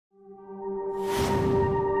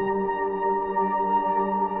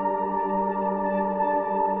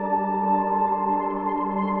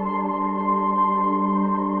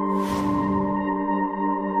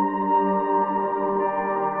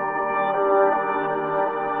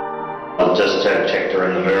also checked her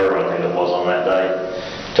in the mirror, I think it was, on that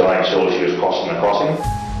day, to make sure she was crossing the crossing.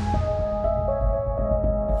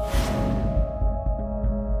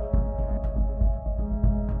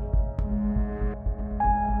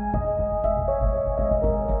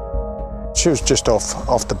 She was just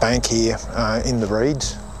off the bank here in the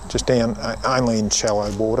reeds, just down only in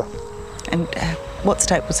shallow water. And what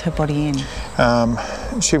state was her body in?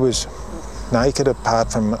 She was naked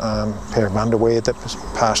apart from a pair of underwear that was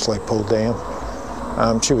partially pulled down.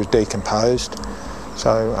 She was decomposed,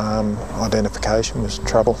 so identification was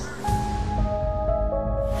trouble.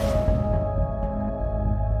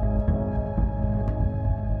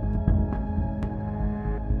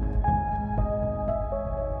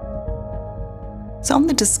 So on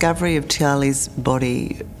the discovery of Tiahleigh's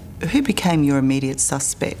body, who became your immediate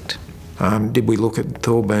suspect? Did we look at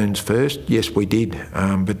Thorburn's first? Yes, we did,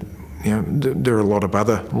 but you know, there are a lot of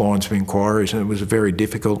other lines of inquiries, and it was a very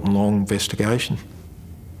difficult and long investigation.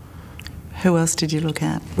 Who else did you look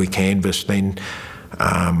at? We canvassed then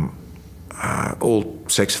all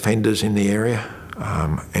sex offenders in the area,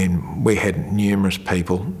 and we had numerous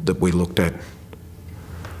people that we looked at.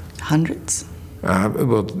 Hundreds?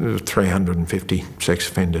 Well, there were 350 sex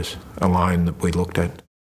offenders alone that we looked at.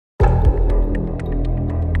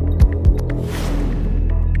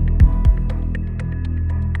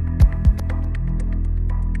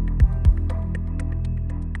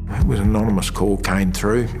 It was an anonymous call came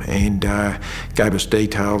through and gave us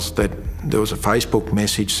details that there was a Facebook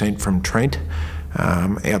message sent from Trent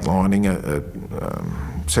outlining a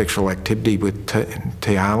sexual activity with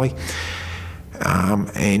Tiahleigh.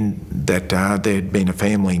 And that there had been a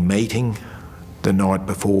family meeting the night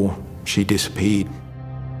before she disappeared.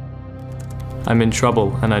 I'm in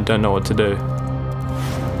trouble and I don't know what to do.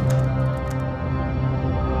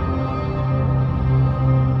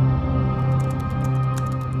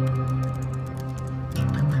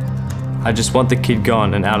 I just want the kid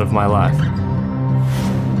gone and out of my life.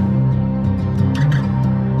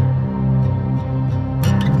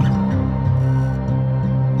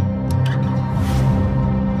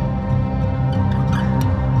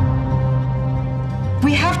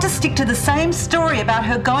 We have to stick to the same story about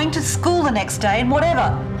her going to school the next day and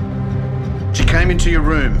whatever. She came into your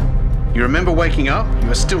room. You remember waking up? You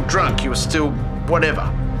were still drunk. You were still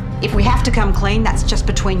whatever. If we have to come clean, that's just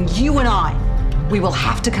between you and I. We will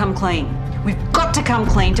have to come clean. We've got to come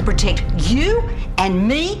clean to protect you and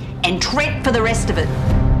me and Trent for the rest of it.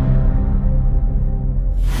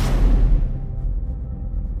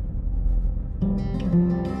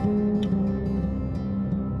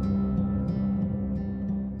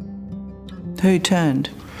 Who turned?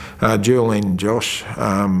 Julian and Josh,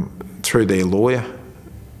 through their lawyer,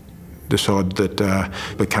 decided that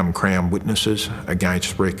become Crown witnesses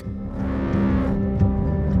against Rick.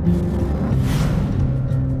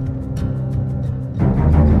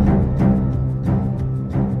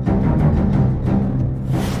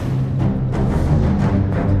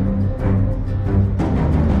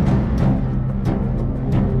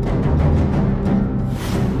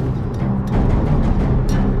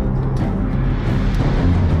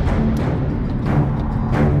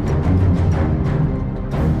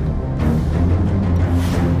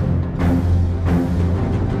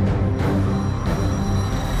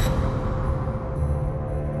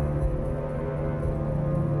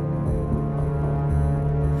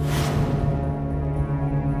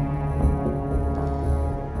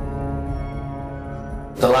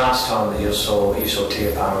 The last time that you saw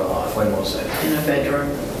Tiahleigh Palmer alive, when was it? In her bedroom,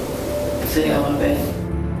 sitting on her bed.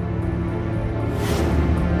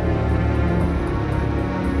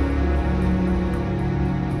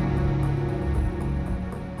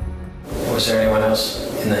 Was there anyone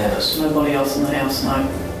else in the house? Nobody else in the house, no.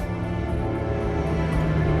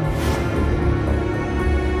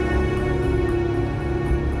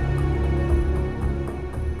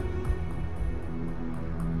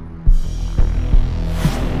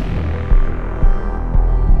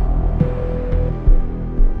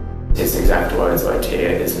 His exact words were, "Tia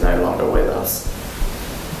is no longer with us."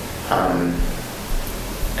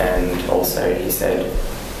 And also he said,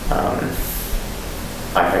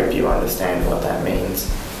 "I hope you understand what that means."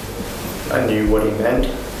 I knew what he meant,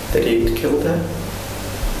 that he'd killed her.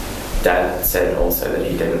 Dad said also that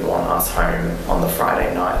he didn't want us home on the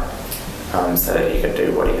Friday night so that he could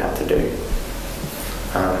do what he had to do,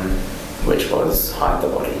 which was hide the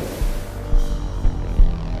body.